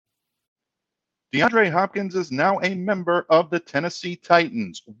DeAndre Hopkins is now a member of the Tennessee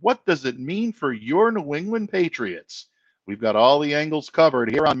Titans. What does it mean for your New England Patriots? We've got all the angles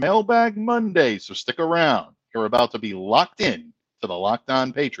covered here on Mailbag Monday, so stick around. You're about to be locked in to the Locked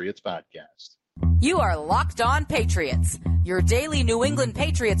On Patriots podcast. You are Locked On Patriots, your daily New England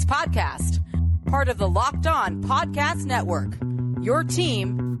Patriots podcast. Part of the Locked On Podcast Network, your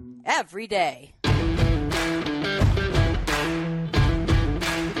team every day.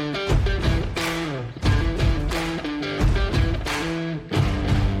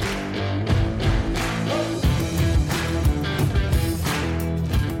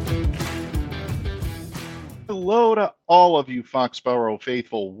 Hello to all of you Foxborough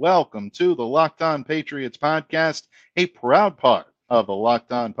faithful. Welcome to the Locked On Patriots podcast, a proud part of the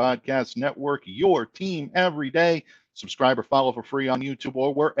Locked On Podcast Network, your team every day. Subscribe or follow for free on YouTube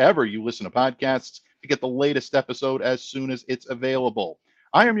or wherever you listen to podcasts to get the latest episode as soon as it's available.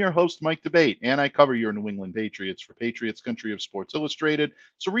 I am your host, Mike Debate, and I cover your New England Patriots for Patriots Country of Sports Illustrated.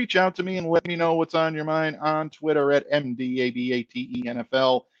 So reach out to me and let me know what's on your mind on Twitter at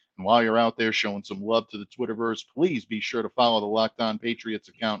MDABATENFL. And while you're out there showing some love to the Twitterverse, please be sure to follow the Locked On Patriots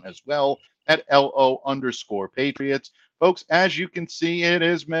account as well at LO_Patriots. Folks, as you can see, it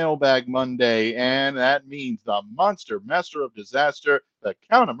is Mailbag Monday, and that means the monster master of disaster, the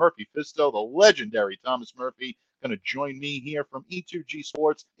Count of Murphy Fisto, the legendary Thomas Murphy, going to join me here from E2G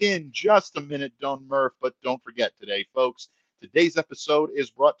Sports in just a minute, Don Murph. But don't forget today, folks, today's episode is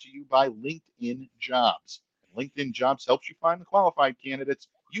brought to you by LinkedIn Jobs. LinkedIn Jobs helps you find the qualified candidates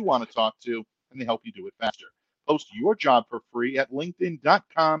you want to talk to, and they help you do it faster. Post your job for free at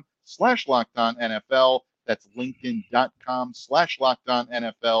linkedin.com/LockedOnNFL. That's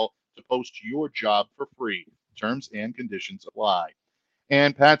linkedin.com/LockedOnNFL to post your job for free. Terms and conditions apply.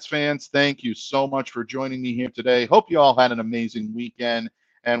 And Pats fans, thank you so much for joining me here today. Hope you all had an amazing weekend,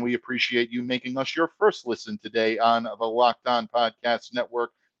 and we appreciate you making us your first listen today on the Locked On Podcast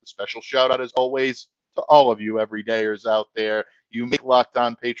Network. A special shout out, as always, to all of you everydayers out there. You make Locked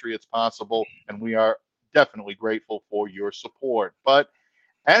On Patriots possible, and we are definitely grateful for your support. But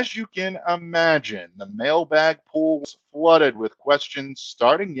as you can imagine, the mailbag pool was flooded with questions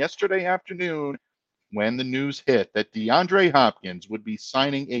starting yesterday afternoon when the news hit that DeAndre Hopkins would be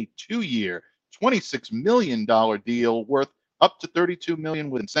signing a 2-year, $26 million deal worth up to $32 million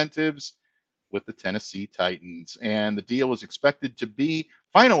with incentives with the Tennessee Titans. And the deal is expected to be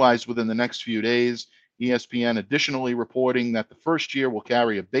finalized within the next few days. ESPN additionally reporting that the first year will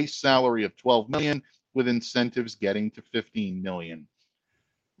carry a base salary of $12 million with incentives getting to $15 million.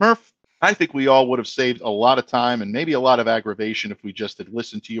 Murph, I think we all would have saved a lot of time and maybe a lot of aggravation if we just had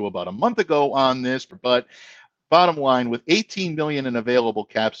listened to you about a month ago on this. But bottom line, with $18 million in available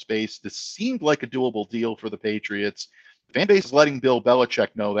cap space, this seemed like a doable deal for the Patriots. The fan base is letting Bill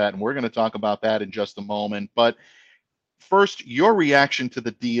Belichick know that, and we're going to talk about that in just a moment. But first, your reaction to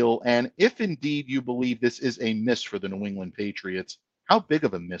the deal, and if indeed you believe this is a miss for the New England Patriots, how big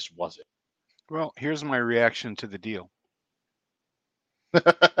of a miss was it? Well, here's my reaction to the deal.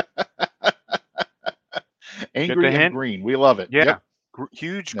 Angry and green. We love it. Yeah. Yep.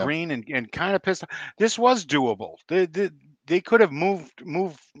 Huge green and kind of pissed off. This was doable. They could have moved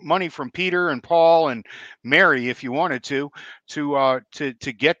money from Peter and Paul and Mary if you wanted to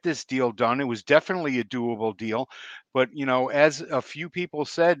get this deal done. It was definitely a doable deal. But, you know, as a few people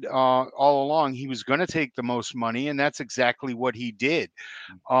said all along, he was going to take the most money, and that's exactly what he did.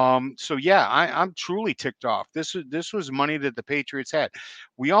 So, yeah, I'm truly ticked off. This was money that the Patriots had.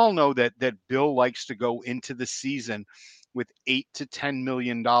 We all know that Bill likes to go into the season with $8 to $10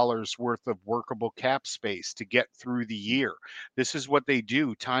 million worth of workable cap space to get through the year. This is what they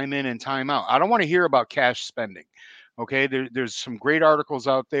do time in and time out. I don't want to hear about cash spending. Okay, there's some great articles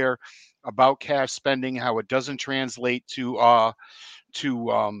out there about cash spending, how it doesn't translate to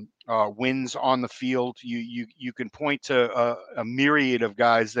wins on the field. You can point to a myriad of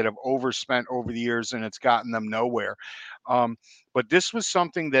guys that have overspent over the years, and it's gotten them nowhere. But this was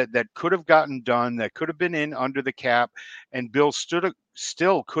something that could have gotten done, that could have been in under the cap, and Bill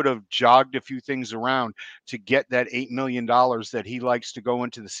still could have jogged a few things around to get that $8 million that he likes to go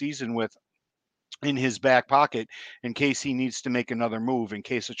into the season with in his back pocket in case he needs to make another move, in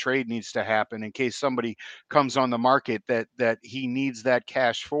case a trade needs to happen, in case somebody comes on the market that he needs that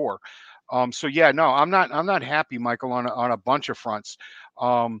cash for. So yeah, no, I'm not happy, Michael, on a bunch of fronts.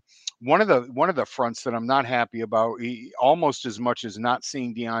 One of the fronts that I'm not happy about, almost as much as not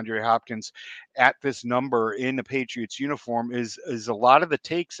seeing DeAndre Hopkins at this number in the Patriots uniform, is a lot of the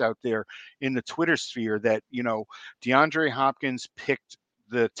takes out there in the Twitter sphere that, you know, DeAndre Hopkins picked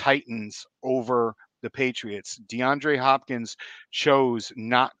the Titans over the Patriots. DeAndre Hopkins chose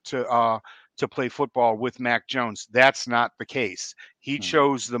not to to play football with Mac Jones. That's not the case. He Mhm.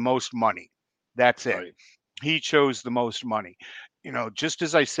 chose the most money. That's it. Right. He chose the most money. Just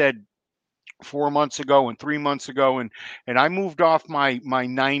as I said 4 months ago and 3 months ago, and I moved off my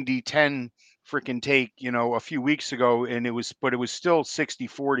 90-10 freaking take, a few weeks ago, and it was still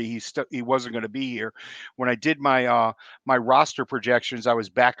 60-40. He wasn't going to be here. When I did my roster projections, I was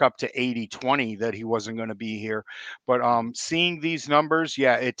back up to 80-20 that he wasn't going to be here. But seeing these numbers,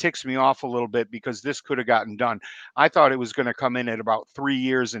 yeah, it ticks me off a little bit, because this could have gotten done. I thought it was going to come in at about 3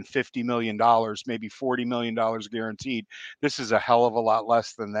 years and $50 million, maybe $40 million guaranteed. This is a hell of a lot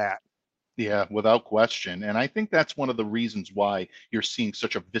less than that. Yeah, without question. And I think that's one of the reasons why you're seeing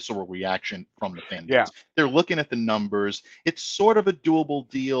such a visceral reaction from the fan Yeah. base. They're looking at the numbers. It's sort of a doable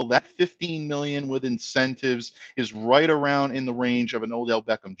deal. That 15 million with incentives is right around in the range of an Odell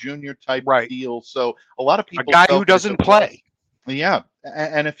Beckham Jr. type Right. deal. So a lot of A people guy who felt that if doesn't it was, play. yeah.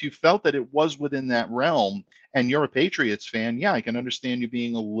 And if you felt that it was within that realm and you're a Patriots fan, yeah, I can understand you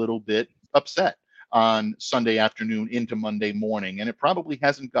being a little bit upset on Sunday afternoon into Monday morning. And it probably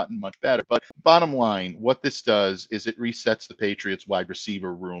hasn't gotten much better. But bottom line, what this does is it resets the Patriots wide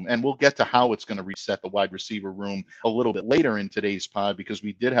receiver room. And we'll get to how it's going to reset the wide receiver room a little bit later in today's pod, because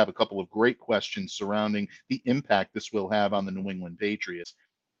we did have a couple of great questions surrounding the impact this will have on the New England Patriots.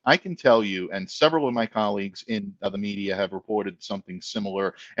 I can tell you, and several of my colleagues in the media have reported something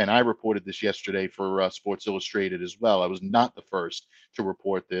similar, and I reported this yesterday for Sports Illustrated as well. I was not the first to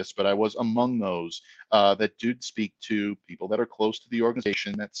report this, but I was among those that did speak to people that are close to the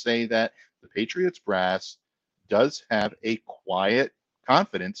organization that say that the Patriots brass does have a quiet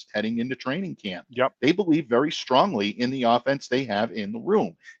confidence heading into training camp. Yep. They believe very strongly in the offense they have in the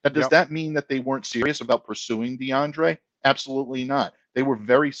room. Now, does Yep. that mean that they weren't serious about pursuing DeAndre? Absolutely not. They were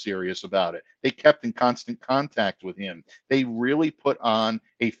very serious about it. They kept in constant contact with him. They really put on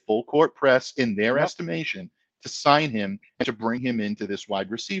a full court press in their Yep. estimation to sign him and to bring him into this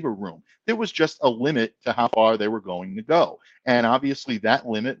wide receiver room. There was just a limit to how far they were going to go. And obviously, that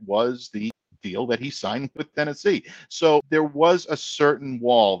limit was the deal that he signed with Tennessee. So there was a certain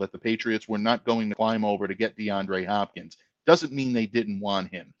wall that the Patriots were not going to climb over to get DeAndre Hopkins. Doesn't mean they didn't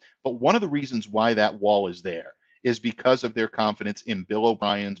want him. But one of the reasons why that wall is there is because of their confidence in Bill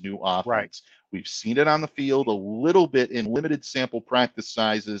O'Brien's new offense. Right. We've seen it on the field a little bit in limited sample practice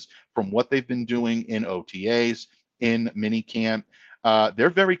sizes from what they've been doing in OTAs, in minicamp. They're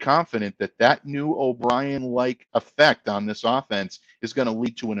very confident that that new O'Brien-like effect on this offense is going to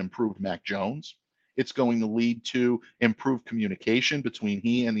lead to an improved Mac Jones. It's going to lead to improved communication between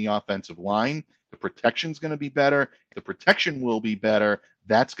he and the offensive line. The protection's going to be better. The protection will be better.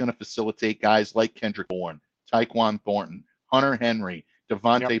 That's going to facilitate guys like Kendrick Bourne, Tyquan Thornton, Hunter Henry,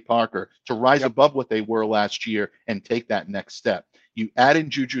 Devontae Yep. Parker to rise Yep. above what they were last year and take that next step. You add in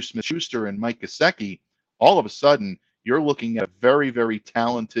Juju Smith-Schuster and Mike Gesicki, all of a sudden you're looking at a very, very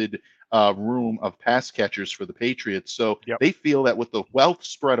talented room of pass catchers for the Patriots. So Yep. they feel that with the wealth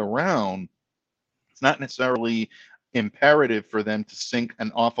spread around, it's not necessarily imperative for them to sink an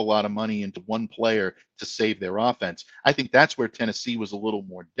awful lot of money into one player to save their offense. I think that's where Tennessee was a little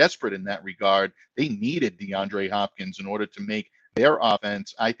more desperate in that regard. They needed DeAndre Hopkins in order to make their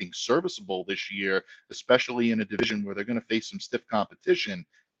offense, I think, serviceable this year, especially in a division where they're going to face some stiff competition.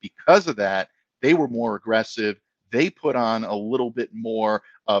 Because of that, they were more aggressive. They put on a little bit more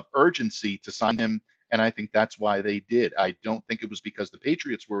of urgency to sign him. And I think that's why they did. I don't think it was because the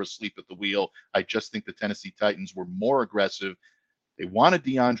Patriots were asleep at the wheel. I just think the Tennessee Titans were more aggressive. They wanted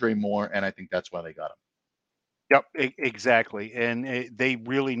DeAndre more, and I think that's why they got him. Yep. Exactly. And they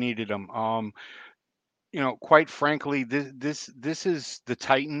really needed him. Quite frankly, this is the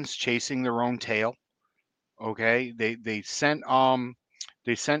Titans chasing their own tail. Okay. They sent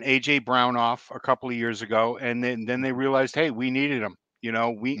AJ Brown off a couple of years ago, and then they realized, hey, we needed him.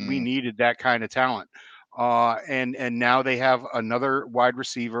 We Mm, needed that kind of talent. And now they have another wide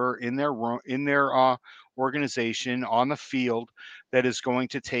receiver in their organization on the field that is going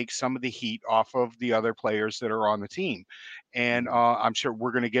to take some of the heat off of the other players that are on the team. And mm, I'm sure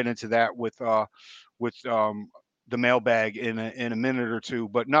we're going to get into that with the mailbag in a minute or two.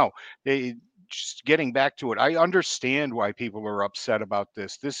 But no, they just getting back to it. I understand why people are upset about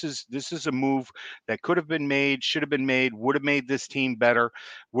this. This is a move that could have been made, should have been made, would have made this team better.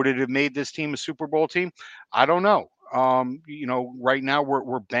 Would it have made this team a Super Bowl team? I don't know. Right now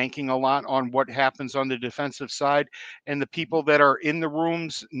we're banking a lot on what happens on the defensive side, and the people that are in the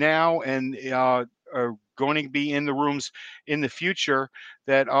rooms now and are going to be in the rooms in the future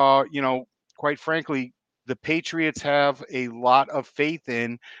that quite frankly, the Patriots have a lot of faith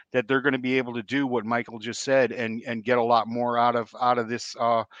in that they're going to be able to do what Michael just said and get a lot more out of this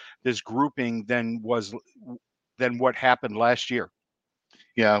this grouping than what happened last year.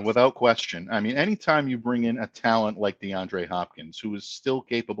 Yeah, without question. I mean, anytime you bring in a talent like DeAndre Hopkins, who is still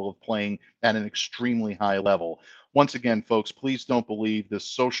capable of playing at an extremely high level, once again, folks, please don't believe the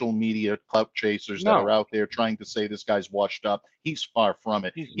social media clout chasers that are No, out there trying to say this guy's washed up. He's far from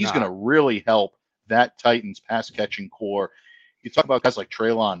it. he's He's going to not. really help that Titans pass catching core. You talk about guys like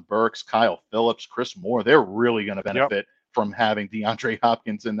Treylon Burks, Kyle Phillips, Chris Moore. They're really going to Yep. benefit from having DeAndre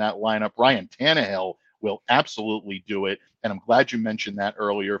Hopkins in that lineup. Ryan Tannehill will absolutely do it. And I'm glad you mentioned that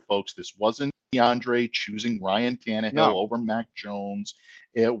earlier, folks. This wasn't DeAndre choosing Ryan Tannehill No. over Mac Jones.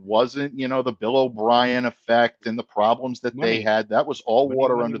 It wasn't, the Bill O'Brien effect and the problems that they Money, had. That was all money,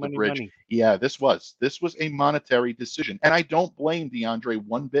 water money, under the money, bridge. money. Yeah, this was a monetary decision. And I don't blame DeAndre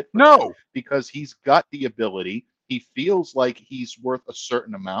one bit for that No. because he's got the ability. He feels like he's worth a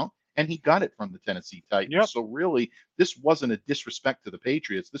certain amount, and he got it from the Tennessee Titans. Yep. So really, this wasn't a disrespect to the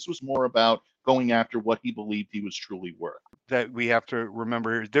Patriots. This was more about going after what he believed he was truly worth. That we have to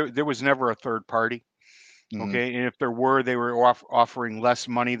remember there was never a third party. Mm-hmm. Okay. And if there were, they were offering less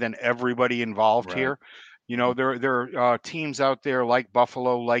money than everybody involved Right. here. There are teams out there like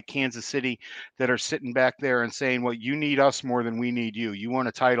Buffalo, like Kansas City, that are sitting back there and saying, well, you need us more than we need you. You want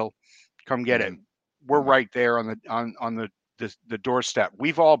a title, come get it. We're Mm-hmm. right there on the doorstep.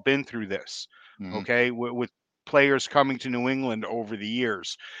 We've all been through this. Mm-hmm. Okay. With players coming to New England over the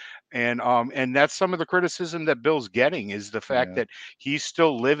years. And that's some of the criticism that Bill's getting is the fact Yeah. that he's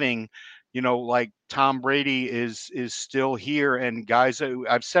still living, like Tom Brady is still here. And guys,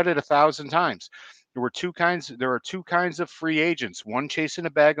 I've said it 1,000 times. There are two kinds of free agents, one chasing a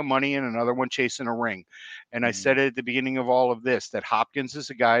bag of money and another one chasing a ring. And I said it at the beginning of all of this, that Hopkins is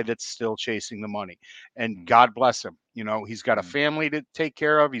a guy that's still chasing the money, and God bless him. He's got a family to take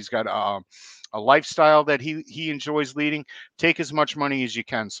care of. He's got a lifestyle that he enjoys leading. Take as much money as you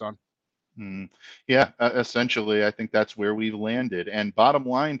can, son. Yeah, essentially, I think that's where we've landed. And bottom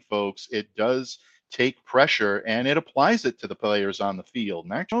line, folks, it does take pressure and it applies it to the players on the field.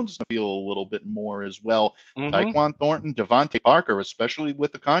 Mac Jones is going to feel a little bit more as well. Mm-hmm. Tyquan Thornton, Devontae Parker, especially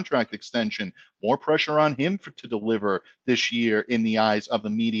with the contract extension, more pressure on him to deliver this year in the eyes of the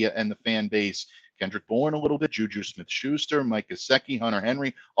media and the fan base. Kendrick Bourne a little bit, Juju Smith-Schuster, Mike Gesicki, Hunter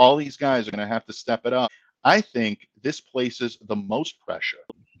Henry, all these guys are going to have to step it up. I think this places the most pressure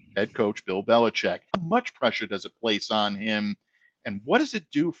head coach Bill Belichick. How much pressure does it place on him? And what does it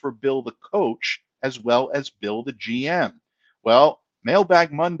do for Bill the coach as well as Bill the GM? Well,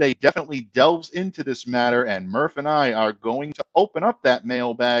 Mailbag Monday definitely delves into this matter, and Murph and I are going to open up that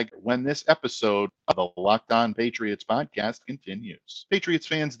mailbag when this episode of the Locked On Patriots podcast continues. Patriots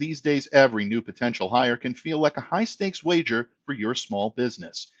fans, these days, every new potential hire can feel like a high-stakes wager for your small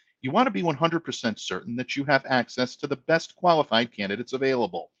business. You want to be 100% certain that you have access to the best qualified candidates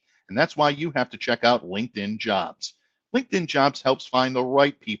available. And that's why you have to check out LinkedIn Jobs. LinkedIn Jobs helps find the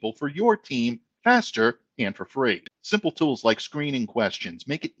right people for your team faster and for free. Simple tools like screening questions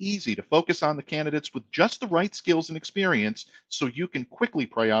make it easy to focus on the candidates with just the right skills and experience so you can quickly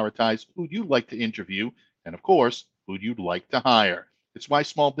prioritize who you'd like to interview and, of course, who you'd like to hire. It's why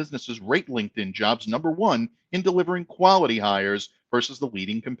small businesses rate LinkedIn Jobs #1 in delivering quality hires versus the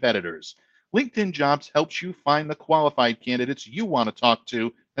leading competitors. LinkedIn Jobs helps you find the qualified candidates you want to talk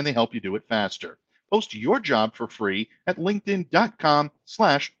to, and they help you do it faster. Post your job for free at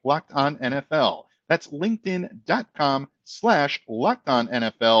linkedin.com/lockedonnfl. That's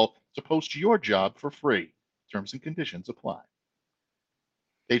linkedin.com/lockedonnfl to post your job for free. Terms and conditions apply.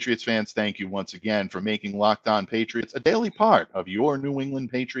 Patriots fans, thank you once again for making Locked On Patriots a daily part of your New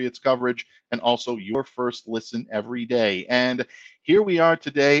England Patriots coverage and also your first listen every day. And here we are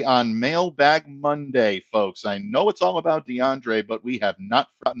today on Mailbag Monday, folks. I know it's all about DeAndre, but we have not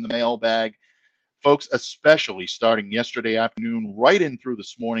forgotten the mailbag. Folks, especially starting yesterday afternoon, right in through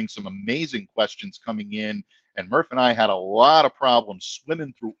this morning, some amazing questions coming in. And Murph and I had a lot of problems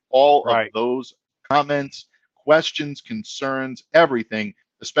swimming through all of those comments, questions, concerns, everything,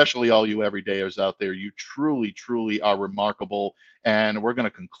 especially all you everydayers out there. You truly, truly are remarkable. And we're going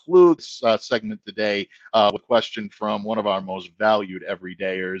to conclude this segment today with a question from one of our most valued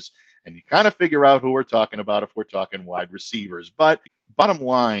everydayers. And you kind of figure out who we're talking about if we're talking wide receivers. But bottom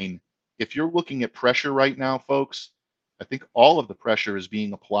line, if you're looking at pressure right now, folks, I think all of the pressure is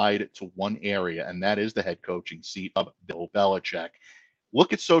being applied to one area, and that is the head coaching seat of Bill Belichick.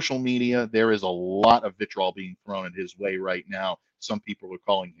 Look at social media. There is a lot of vitriol being thrown at his way right now. Some people are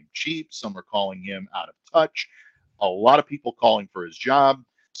calling him cheap. Some are calling him out of touch. A lot of people calling for his job.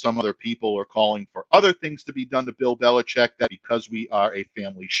 Some other people are calling for other things to be done to Bill Belichick that, because we are a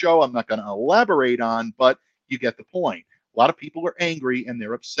family show, I'm not going to elaborate on, but you get the point. A lot of people are angry and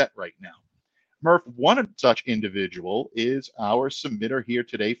they're upset right now. Murph, one such individual is our submitter here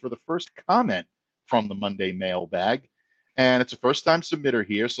today for the first comment from the Monday mailbag. And it's a first-time submitter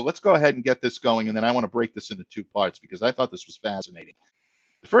here, so let's go ahead and get this going, and then I want to break this into two parts because I thought this was fascinating.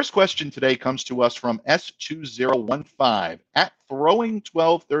 The first question today comes to us from S2015 at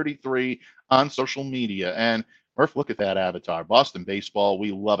Throwing1233 on social media. And Murph, look at that avatar. Boston baseball,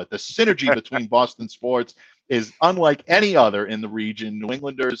 we love it. The synergy between Boston sports is unlike any other in the region. New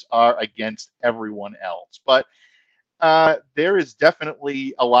Englanders are against everyone else. But there is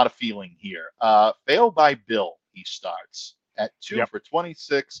definitely a lot of feeling here. Fail by Bill, he starts at 2 for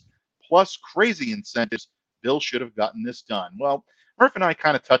 26, plus crazy incentives. Bill should have gotten this done. Well, Murph and I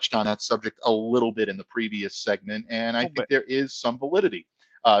kind of touched on that subject a little bit in the previous segment, and I think there is some validity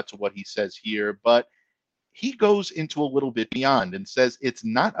to what he says here, but he goes into a little bit beyond and says it's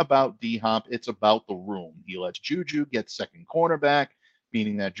not about D-Hop, it's about the room. He lets Juju get second cornerback,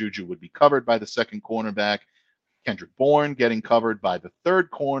 meaning that Juju would be covered by the second cornerback, Kendrick Bourne getting covered by the third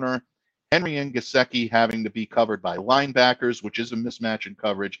corner, Henry and Gesicki having to be covered by linebackers, which is a mismatch in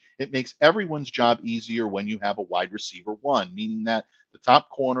coverage. It makes everyone's job easier when you have a wide receiver one, meaning that the top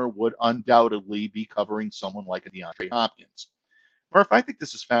corner would undoubtedly be covering someone like a DeAndre Hopkins. Murph, I think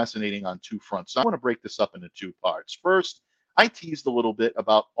this is fascinating on two fronts. So I want to break this up into two parts. First, I teased a little bit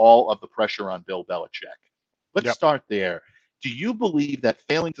about all of the pressure on Bill Belichick. Let's start there. Do you believe that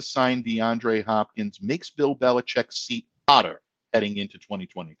failing to sign DeAndre Hopkins makes Bill Belichick's seat hotter heading into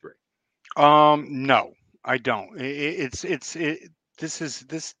 2023? No, I don't.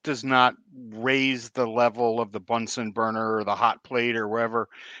 This does not raise the level of the Bunsen burner or the hot plate or wherever,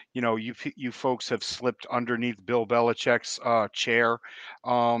 you folks have slipped underneath Bill Belichick's chair.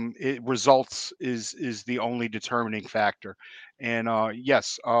 Results is the only determining factor. And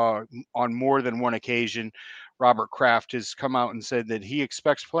yes, on more than one occasion, Robert Kraft has come out and said that he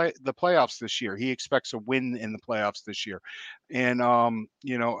expects the playoffs this year. He expects a win in the playoffs this year. And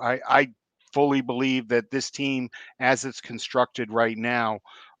I fully believe that this team, as it's constructed right now,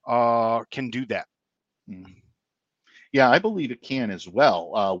 can do that. Yeah, I believe it can as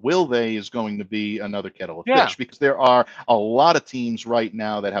well. Will they is going to be another kettle of fish because there are a lot of teams right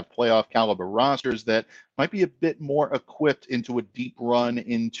now that have playoff caliber rosters that might be a bit more equipped into a deep run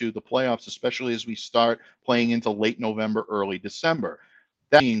into the playoffs, especially as we start playing into late November, early December.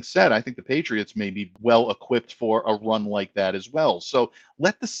 That being said, I think the Patriots may be well equipped for a run like that as well. So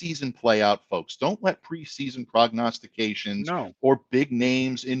let the season play out, folks. Don't let preseason prognostications or big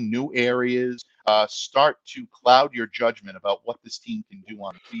names in new areas start to cloud your judgment about what this team can do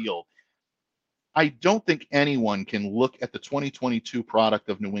on the field. I don't think anyone can look at the 2022 product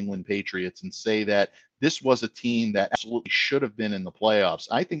of New England Patriots and say that this was a team that absolutely should have been in the playoffs.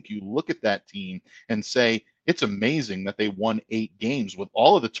 I think you look at that team and say, it's amazing that they won 8 games with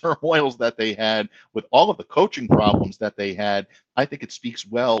all of the turmoils that they had, with all of the coaching problems that they had. I think it speaks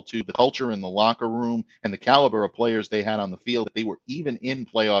well to the culture in the locker room and the caliber of players they had on the field, that they were even in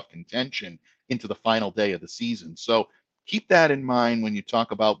playoff contention into the final day of the season. So keep that in mind when you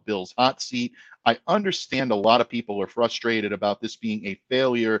talk about Bill's hot seat. I understand a lot of people are frustrated about this being a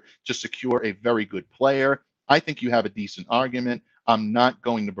failure to secure a very good player. I think you have a decent argument. I'm not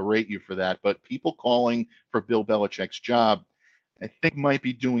going to berate you for that, but people calling for Bill Belichick's job, I think, might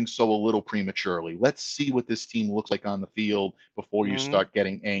be doing so a little prematurely. Let's see what this team looks like on the field before you start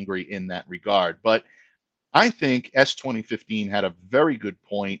getting angry in that regard. But I think S2015 had a very good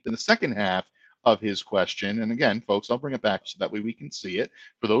point in the second half of his question. And again, folks, I'll bring it back so that way we can see it.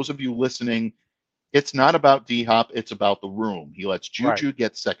 For those of you listening, it's not about D-Hop, it's about the room. He lets Juju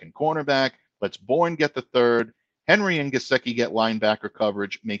get second cornerback, lets Bourne get the third, Henry and Gesicki get linebacker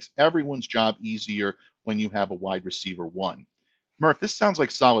coverage, makes everyone's job easier when you have a wide receiver one. Murph, this sounds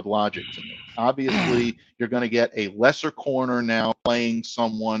like solid logic to me. Obviously, you're going to get a lesser corner now playing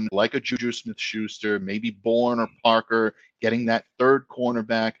someone like a Juju Smith-Schuster, maybe Bourne or Parker, getting that third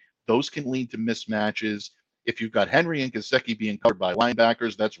cornerback. Those can lead to mismatches. If you've got Henry and Gesicki being covered by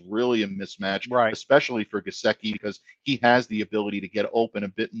linebackers, that's really a mismatch, especially for Gesicki, because he has the ability to get open a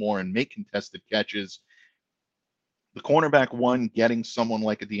bit more and make contested catches. The cornerback one getting someone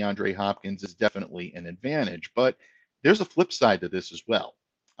like a DeAndre Hopkins is definitely an advantage, but there's a flip side to this as well.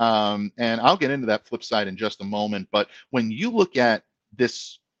 And I'll get into that flip side in just a moment. But when you look at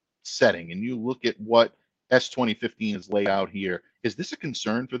this setting and you look at what S2015 is laid out here, is this a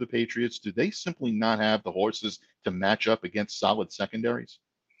concern for the Patriots? Do they simply not have the horses to match up against solid secondaries?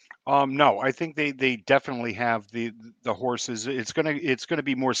 No, I think they definitely have the horses. It's gonna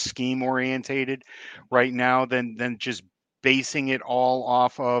be more scheme orientated right now than just basing it all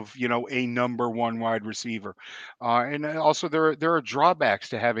off of a number one wide receiver. And also there are drawbacks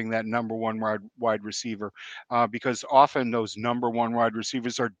to having that number one wide receiver, because often those number one wide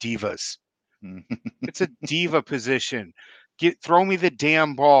receivers are divas. It's a diva position. Throw me the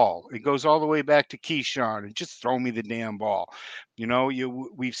damn ball. It goes all the way back to Keyshawn, and just throw me the damn ball.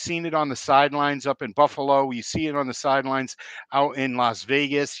 We've seen it on the sidelines up in Buffalo. You see it on the sidelines out in Las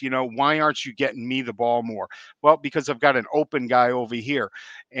Vegas. Why aren't you getting me the ball more? Well, because I've got an open guy over here,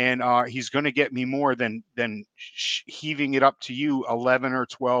 and he's going to get me more than heaving it up to you 11 or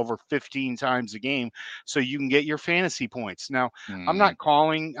 12 or 15 times a game, so you can get your fantasy points. Now, I'm Mm. not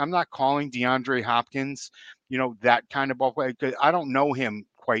calling DeAndre Hopkins, that kind of ball player. I don't know him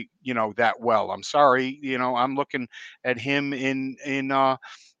quite, that well. I'm sorry. I'm looking at him in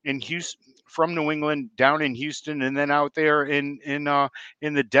Houston, from New England, down in Houston, and then out there in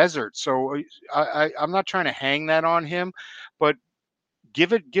the desert. So I'm not trying to hang that on him, but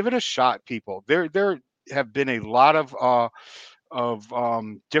give it a shot, people. There have been a lot of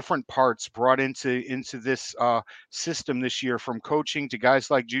different parts brought into this system this year, from coaching to guys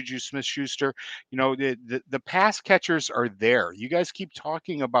like Juju Smith-Schuster. The pass catchers are there. You guys keep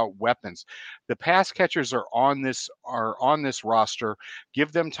talking about weapons. The pass catchers are on this roster.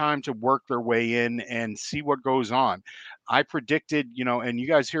 Give them time to work their way in and see what goes on. I predicted, and you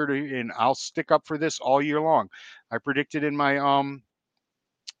guys hear it, and I'll stick up for this all year long. I predicted in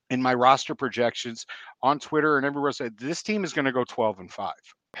my roster projections on Twitter and everywhere, said this team is going to go 12-5.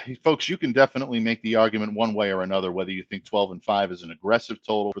 Folks, you can definitely make the argument one way or another whether you think 12-5 is an aggressive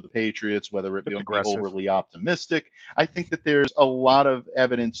total for the Patriots, whether it It's be aggressive. overly optimistic. I think that there's a lot of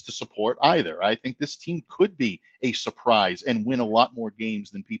evidence to support either. I think this team could be a surprise and win a lot more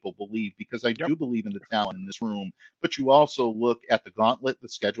games than people believe, because I Yep. do believe in the talent in this room. But you also look at the gauntlet, the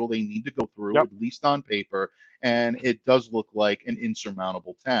schedule they need to go through, Yep. at least on paper, and it does look like an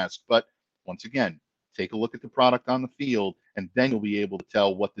insurmountable task. But once again, take a look at the product on the field, and then you'll be able to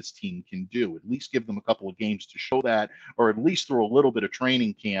tell what this team can do. At least give them a couple of games to show that, or at least through a little bit of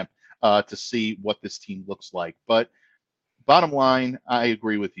training camp to see what this team looks like. But bottom line, I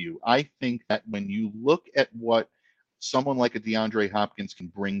agree with you. I think that when you look at what someone like a DeAndre Hopkins can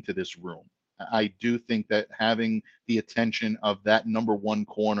bring to this room, I do think that having the attention of that number one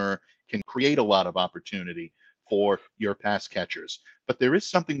corner can create a lot of opportunity for your pass catchers. But there is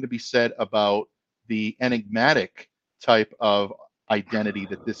something to be said about the enigmatic type of identity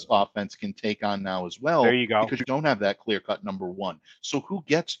that this offense can take on now as There well, you go. because you don't have that clear cut number one. So who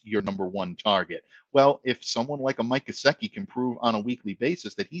gets your number one target? Well, if someone like a Mike Gesicki can prove on a weekly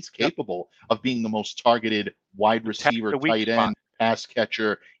basis that he's Yep. capable of being the most targeted wide receiver, The weak tight spot. end, pass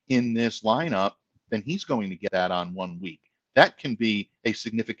catcher in this lineup, then he's going to get that on 1 week. That can be a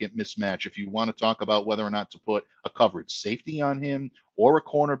significant mismatch if you want to talk about whether or not to put a coverage safety on him or a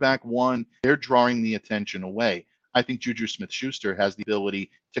cornerback one. They're drawing the attention away. I think Juju Smith-Schuster has the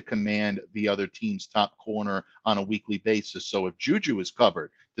ability to command the other team's top corner on a weekly basis. So if Juju is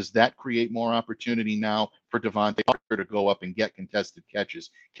covered, does that create more opportunity now for Devontae Parker to go up and get contested catches?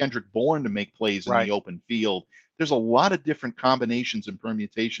 Kendrick Bourne to make plays in Right. the open field? There's a lot of different combinations and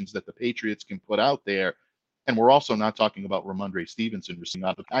permutations that the Patriots can put out there. And we're also not talking about Ramondre Stevenson receiving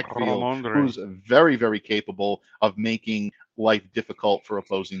out of the backfield, who's very, very capable of making life difficult for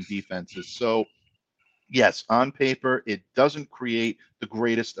opposing defenses. So yes, on paper, it doesn't create the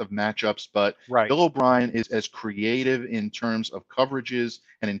greatest of matchups, but Right. Bill O'Brien is as creative in terms of coverages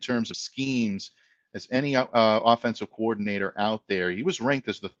and in terms of schemes as any offensive coordinator out there. He was ranked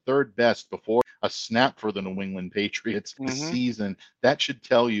as the third best before a snap for the New England Patriots this Mhm. season. That should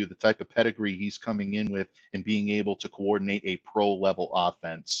tell you the type of pedigree he's coming in with and being able to coordinate a pro level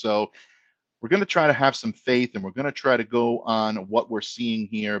offense. So we're going to try to have some faith, and we're going to try to go on what we're seeing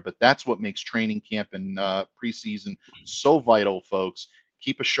here. But that's what makes training camp and preseason so vital, folks.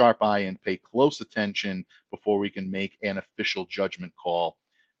 Keep a sharp eye and pay close attention before we can make an official judgment call.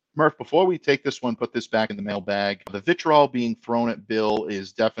 Murph, before we take this one, put this back in the mailbag. The vitriol being thrown at Bill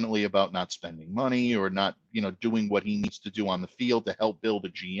is definitely about not spending money or not, doing what he needs to do on the field to help build a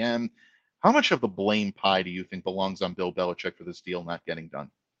GM. How much of the blame pie do you think belongs on Bill Belichick for this deal not getting done?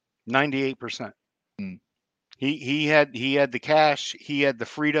 98%. Hmm. He had the cash. He had the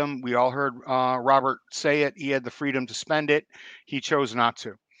freedom. We all heard Robert say it. He had the freedom to spend it. He chose not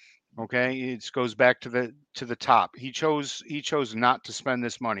to. Okay, it goes back to the top. He chose not to spend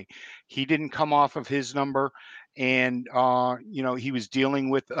this money. He didn't come off of his number, And, he was dealing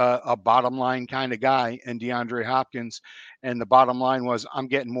with a bottom line kind of guy and DeAndre Hopkins. And the bottom line was, I'm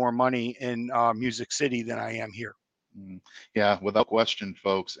getting more money in Music City than I am here. Yeah, without question,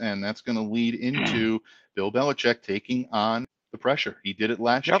 folks. And that's going to lead into Bill Belichick taking on the pressure. He did it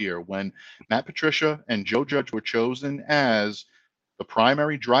last Yep. year when Matt Patricia and Joe Judge were chosen as the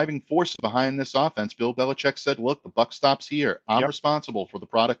primary driving force behind this offense. Bill Belichick said, look, the buck stops here. I'm Yep. responsible for the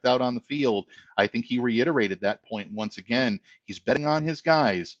product out on the field. I think he reiterated that point once again. He's betting on his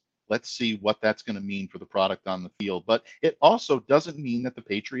guys. Let's see what that's going to mean for the product on the field. But it also doesn't mean that the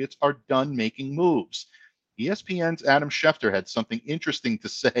Patriots are done making moves. ESPN's Adam Schefter had something interesting to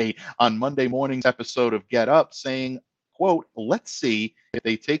say on Monday morning's episode of Get Up, saying, quote, let's see if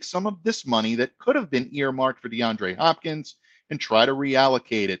they take some of this money that could have been earmarked for DeAndre Hopkins and try to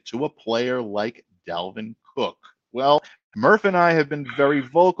reallocate it to a player like Dalvin Cook. Well, Murph and I have been very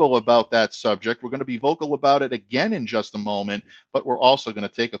vocal about that subject. We're going to be vocal about it again in just a moment, but we're also going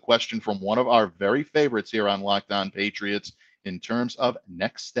to take a question from one of our very favorites here on Locked On Patriots in terms of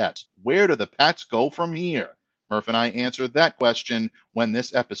next steps. Where do the Pats go from here? Murph and I answered that question when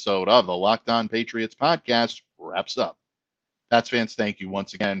this episode of the Locked On Patriots podcast wraps up. Pats fans, thank you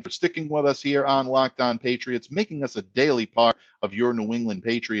once again for sticking with us here on Locked On Patriots, making us a daily part of your New England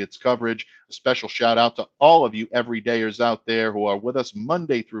Patriots coverage. A special shout out to all of you everydayers out there who are with us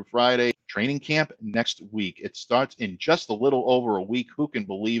Monday through Friday. Training camp next week. It starts in just a little over a week. Who can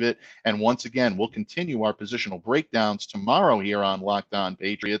believe it? And once again, we'll continue our positional breakdowns tomorrow here on Locked On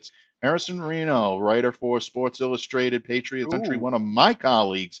Patriots. Harrison Reno, writer for Sports Illustrated Patriots Country, one of my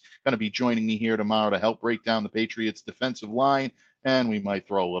colleagues, going to be joining me here tomorrow to help break down the Patriots defensive line. And we might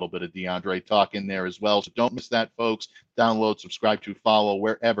throw a little bit of DeAndre talk in there as well. So don't miss that, folks. Download, subscribe to, follow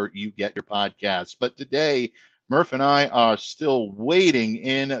wherever you get your podcasts. But today, Murph and I are still waiting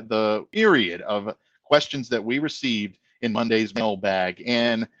in the period of questions that we received in Monday's mailbag.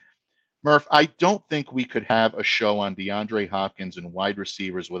 And Murph, I don't think we could have a show on DeAndre Hopkins and wide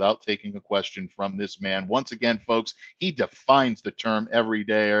receivers without taking a question from this man. Once again, folks, he defines the term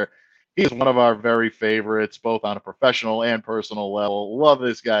everydayer. He is one of our very favorites, both on a professional and personal level. Love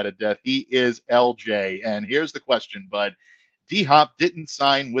this guy to death. He is LJ. And here's the question, bud. D-Hop didn't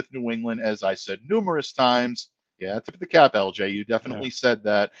sign with New England, as I said numerous times. Yeah, tip of the cap, LJ. You definitely said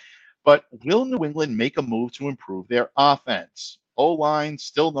that. But will New England make a move to improve their offense? O-line,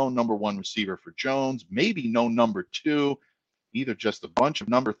 still no number one receiver for Jones, maybe no number two, either just a bunch of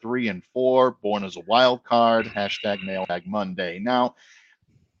number 3 and 4, born as a wild card, hashtag Mailbag Monday. Now,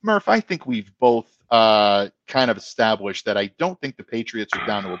 Murph, I think we've both kind of established that I don't think the Patriots are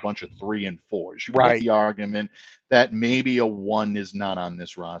down to a bunch of 3 and 4s. You can make the argument that maybe a 1 is not on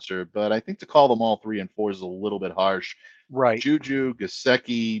this roster, but I think to call them all 3 and 4 is a little bit harsh. Right. Juju,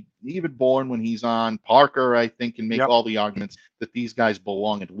 Gesicki, even Bourne when he's on. Parker, I think, can make all the arguments that these guys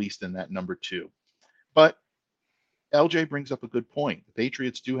belong at least in that number 2. But LJ brings up a good point. The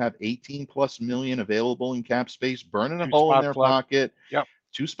Patriots do have 18 plus million available in cap space, burning a hole in their pocket.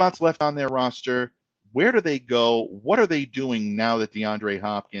 2 spots left on their roster. Where do they go? What are they doing now that DeAndre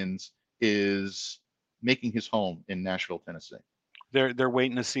Hopkins is making his home in Nashville, Tennessee? They're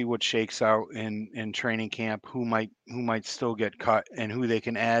waiting to see what shakes out in training camp, who might still get cut and who they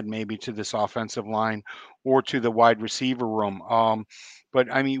can add maybe to this offensive line or to the wide receiver room. But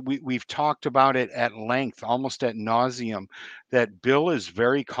I mean, we've talked about it at length, almost at nauseum, that Bill is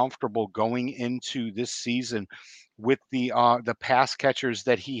very comfortable going into this season with the pass catchers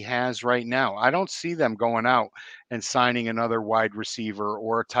that he has right now. I don't see them going out and signing another wide receiver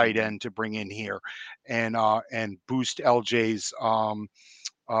or a tight end to bring in here and boost LJ's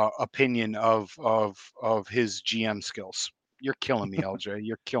opinion of his GM skills. You're killing me, LJ.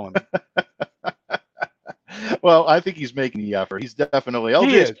 You're killing me. Well, I think he's making the effort. He's definitely,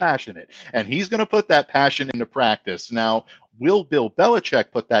 LJ is passionate, and he's going to put that passion into practice. Now, will Bill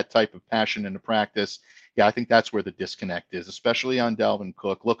Belichick put that type of passion into practice? Yeah, I think that's where the disconnect is, especially on Dalvin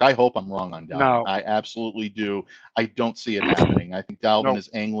Cook. Look, I hope I'm wrong on Dalvin. No. I absolutely do. I don't see it happening. I think Dalvin is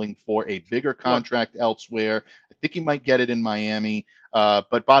angling for a bigger contract elsewhere. I think he might get it in Miami.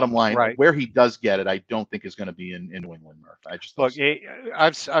 But bottom line, where he does get it, I don't think is going to be in New England, Murph. I just look.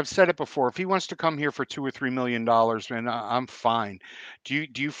 I've said it before. If he wants to come here for $2 or $3 million, man, I'm fine. Do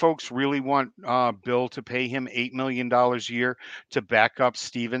you folks really want Bill to pay him $8 million a year to back up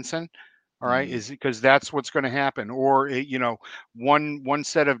Stevenson? All right, is because that's what's going to happen. Or one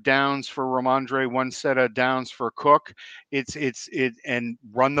set of downs for Ramondre, one set of downs for Cook. And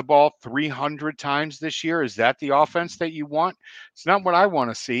run the ball 300 times this year. Is that the offense that you want? It's not what I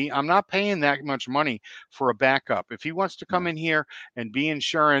want to see. I'm not paying that much money for a backup. If he wants to come in here and be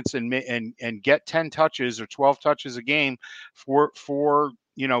insurance and get 10 touches or 12 touches a game for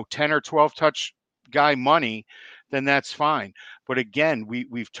 10 or 12 touch guy money, then that's fine. But again,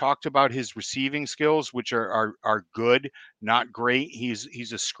 we've talked about his receiving skills, which are good, not great.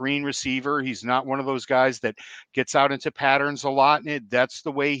 He's a screen receiver. He's not one of those guys that gets out into patterns a lot. And that's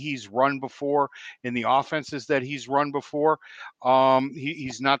the way he's run before in the offenses that he's run before.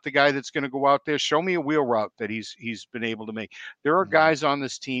 He's not the guy that's going to go out there. Show me a wheel route that he's been able to make. There are guys on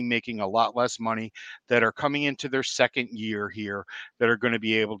this team making a lot less money that are coming into their second year here that are going to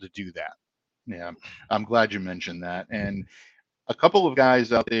be able to do that. Yeah, I'm glad you mentioned that. And a couple of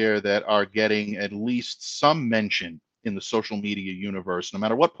guys out there that are getting at least some mention in the social media universe, no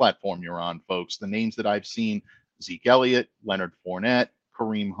matter what platform you're on, folks. The names that I've seen: Zeke Elliott, Leonard Fournette,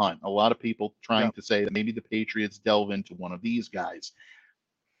 Kareem Hunt. A lot of people trying to say that maybe the Patriots delve into one of these guys.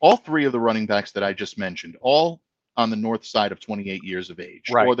 All three of the running backs that I just mentioned, all on the north side of 28 years of age,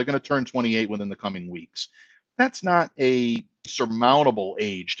 or they're going to turn 28 within the coming weeks. That's not a surmountable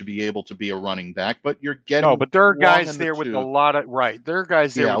age to be able to be a running back, but you're getting. No, but there are guys there with a lot of There are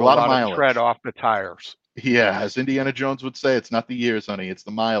guys there with a lot of tread off the tires. Yeah, as Indiana Jones would say, it's not the years, honey, it's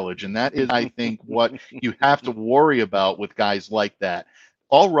the mileage. And that is, I think, what you have to worry about with guys like that.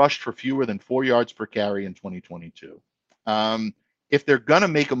 All rushed for fewer than 4 yards per carry in 2022. If they're going to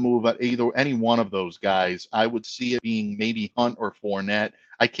make a move at either any one of those guys, I would see it being maybe Hunt or Fournette.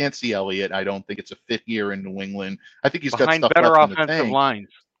 I can't see Elliott. I don't think it's a fit here in New England. I think he's got stuff better left in the offensive tank. lines.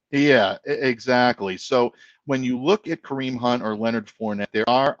 Yeah, exactly. So when you look at Kareem Hunt or Leonard Fournette, there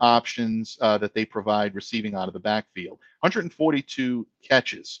are options that they provide receiving out of the backfield. 142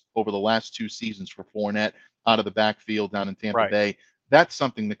 catches over the last 2 seasons for Fournette out of the backfield down in Tampa Bay. That's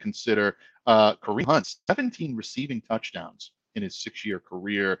something to consider. Kareem Hunt, 17 receiving touchdowns in his 6-year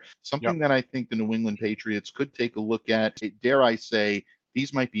career. Something that I think the New England Patriots could take a look at. Dare I say,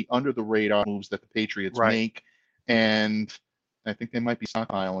 these might be under the radar moves that the Patriots make. And I think they might be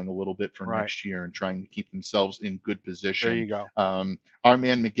stockpiling a little bit for next year and trying to keep themselves in good position. There you go. Our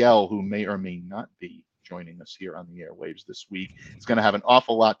man Miguel, who may or may not be joining us here on the airwaves this week, is going to have an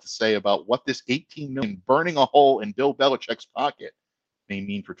awful lot to say about what this $18 million burning a hole in Bill Belichick's pocket may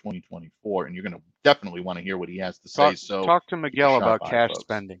mean for 2024. And you're going to definitely want to hear what he has to say. Talk to Miguel about cash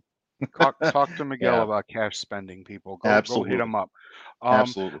spending. Talk to Miguel about cash spending, people. Go hit him up.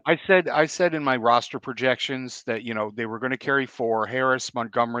 Absolutely. I said in my roster projections that they were going to carry 4: Harris,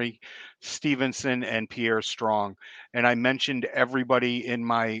 Montgomery, Stevenson, and Pierre Strong. And I mentioned everybody in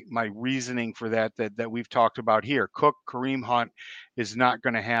my reasoning for that we've talked about here. Cook, Kareem Hunt is not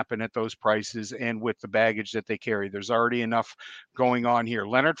going to happen at those prices and with the baggage that they carry. There's already enough going on here.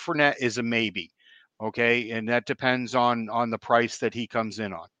 Leonard Fournette is a maybe. Okay, and that depends on the price that he comes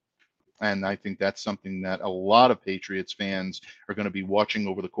in on. And I think that's something that a lot of Patriots fans are going to be watching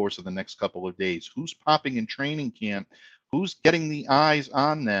over the course of the next couple of days. Who's popping in training camp? Who's getting the eyes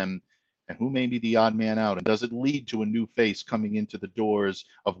on them? And who may be the odd man out? And does it lead to a new face coming into the doors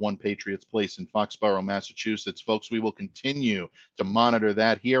of One Patriots Place in Foxborough, Massachusetts? Folks, we will continue to monitor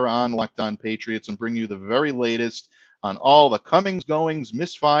that here on Locked On Patriots and bring you the very latest on all the comings, goings,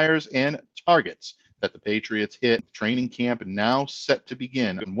 misfires, and targets that the Patriots hit. Training camp now set to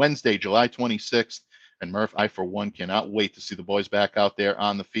begin on Wednesday, July 26th. And Murph, I, for one, cannot wait to see the boys back out there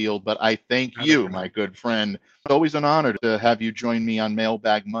on the field. But I thank you, my good friend. It's always an honor to have you join me on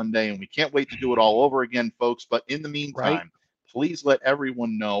Mailbag Monday, and we can't wait to do it all over again, folks. But in the meantime, please let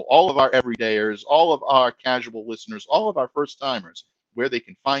everyone know, all of our everydayers, all of our casual listeners, all of our first-timers, where they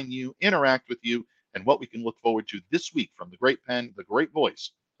can find you, interact with you, and what we can look forward to this week from the great pen, the great voice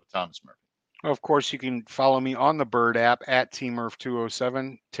of Thomas Murphy. Of course, you can follow me on the Bird app at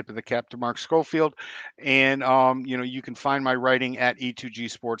TMurph207, tip of the cap to Mark Schofield. And, you can find my writing at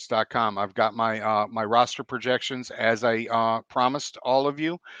e2gsports.com. I've got my my roster projections, as I promised all of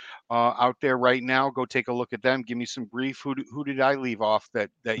you, out there right now. Go take a look at them. Give me some grief. Who did I leave off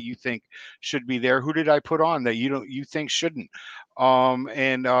that you think should be there? Who did I put on that you think shouldn't?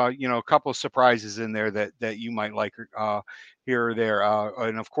 A couple of surprises in there that you might like here or there.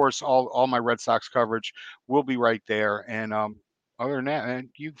 And of course, all my Red Sox coverage will be right there. And other than that,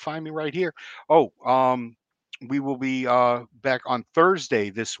 you can find me right here. we will be back on Thursday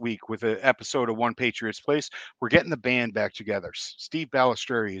this week with an episode of One Patriots Place. We're getting the band back together. Steve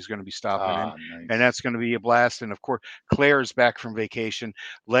Balistreri is going to be stopping in, Nice. and that's going to be a blast. And of course, Claire's back from vacation,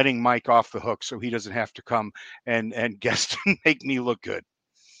 letting Mike off the hook so he doesn't have to come and guest and make me look good.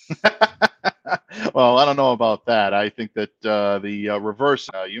 Well, I don't know about that. I think that the reverse,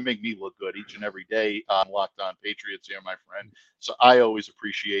 you make me look good each and every day on Locked On Patriots here, my friend. So I always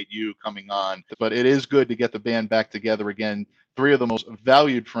appreciate you coming on. But it is good to get the band back together again. Three of the most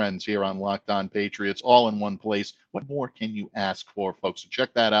valued friends here on Locked On Patriots, all in one place. What more can you ask for, folks? So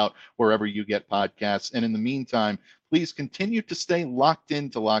check that out wherever you get podcasts. And in the meantime, please continue to stay locked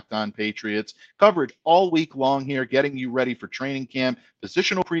into Locked On Patriots. Coverage all week long here, getting you ready for training camp,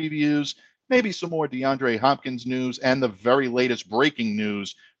 positional previews, maybe some more DeAndre Hopkins news, and the very latest breaking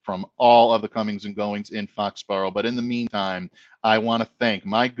news from all of the comings and goings in Foxborough. But in the meantime, I want to thank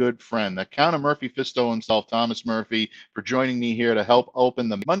my good friend, the Count of Murphy Fisto himself, Thomas Murphy, for joining me here to help open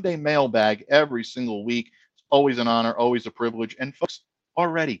the Monday mailbag every single week. It's always an honor, always a privilege. And folks,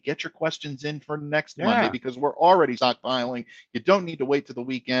 already get your questions in for next Monday because we're already stockpiling. You don't need to wait to the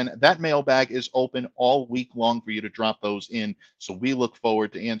weekend. That mailbag is open all week long for you to drop those in. So we look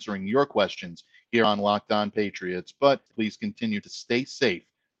forward to answering your questions here on Locked On Patriots. But please continue to stay safe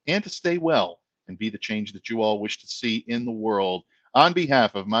and to stay well and be the change that you all wish to see in the world. On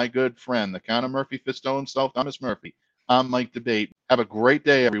behalf of my good friend, the Count of Murphy Fisto himself, Thomas Murphy, I'm Mike Debate. Have a great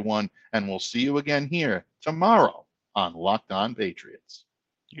day, everyone, and we'll see you again here tomorrow on Locked On Patriots.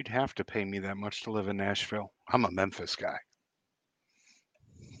 You'd have to pay me that much to live in Nashville. I'm a Memphis guy.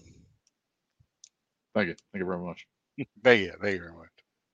 Thank you. Thank you very much. Thank you very much.